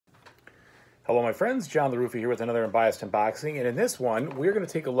Hello my friends, John LaRuffa here with another Unbiased unboxing, and in this one we're going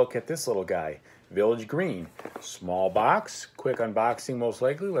to take a look at this little guy, Village Green. Small box, quick unboxing most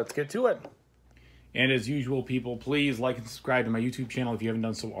likely. Let's get to it. And as usual people, please like and subscribe to my YouTube channel if you haven't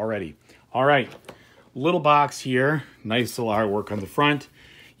done so already. Alright, little box here, nice little artwork on the front.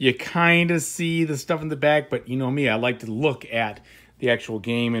 You kind of see the stuff in the back, but you know me, I like to look at the actual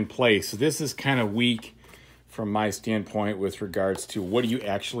game in play. So this is kind of weak from my standpoint with regards to what are you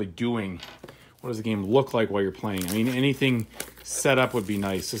actually doing. What does the game look like while you're playing? I mean, anything set up would be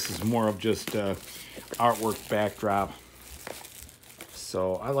nice. This is more of just artwork backdrop.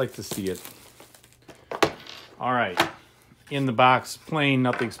 So I like to see it. All right, in the box, plain,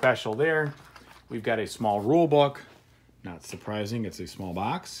 nothing special there. We've got a small rule book. Not surprising, it's a small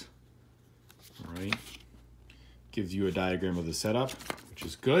box. All right, gives you a diagram of the setup, which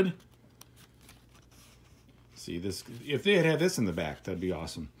is good. See this, if they had this in the back, that'd be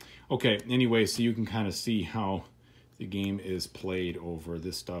awesome. Okay, anyway, so you can kind of see how the game is played over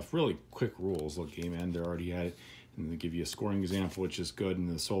this stuff. Really quick rules. Look, game end, they're already at it. And they give you a scoring example, which is good in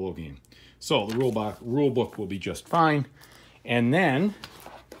the solo game. So the rule book will be just fine. And then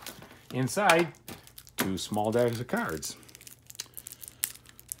inside, 2 small decks of cards.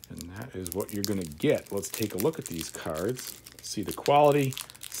 And that is what you're gonna get. Let's take a look at these cards. See the quality,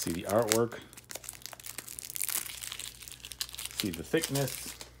 see the artwork. See the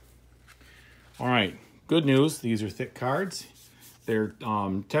thickness. All right, good news. These are thick cards. They're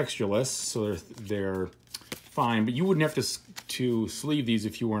textureless, so they're fine. But you wouldn't have to sleeve these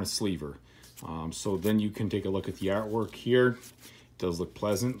if you weren't a sleever. So then you can take a look at the artwork here. It does look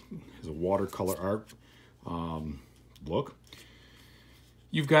pleasant. It's a watercolor art look.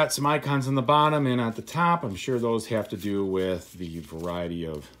 You've got some icons on the bottom and at the top. I'm sure those have to do with the variety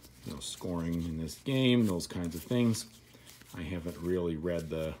of scoring in this game, those kinds of things. I haven't really read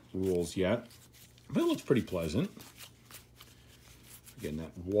the rules yet, but it looks pretty pleasant. Again,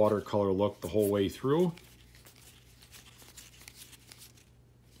 that watercolor look the whole way through.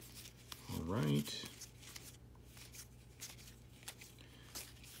 All right.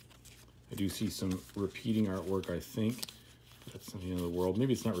 I do see some repeating artwork, I think. That's not the end of the world.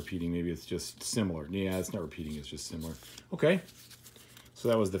 Maybe it's not repeating, maybe it's just similar. Yeah, it's not repeating, it's just similar. Okay, so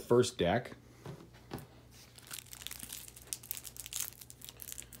that was the first deck.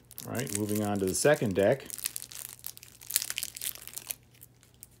 All right, moving on to the second deck.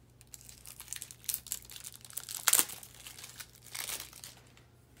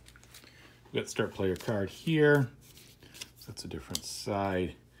 We've got start player card here. That's a different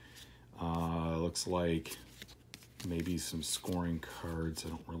side. Looks like maybe some scoring cards, I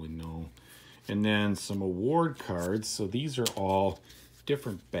don't really know. And then some award cards. So these are all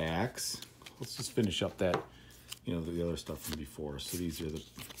different backs. Let's just finish up that, the other stuff from before. So these are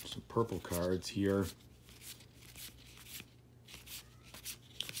some purple cards here.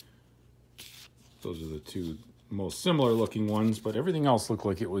 Those are the 2 most similar looking ones, but everything else looked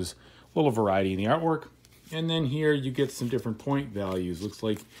like it was a little variety in the artwork. And then here you get some different point values. Looks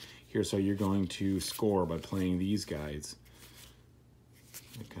like here's how you're going to score by playing these guides.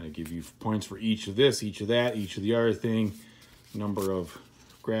 They kind of give you points for each of this, each of that, each of the other thing. Number of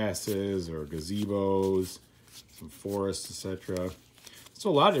grasses or gazebos, some forests, etc. So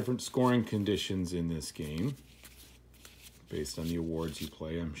a lot of different scoring conditions in this game based on the awards you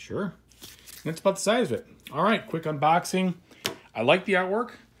play, I'm sure. And that's about the size of it. All right, quick unboxing. I like the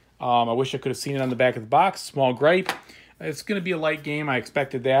artwork. I wish I could have seen it on the back of the box. Small gripe. It's going to be a light game. I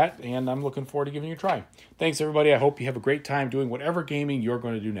expected that, and I'm looking forward to giving it a try. Thanks, everybody. I hope you have a great time doing whatever gaming you're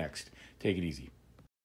going to do next. Take it easy.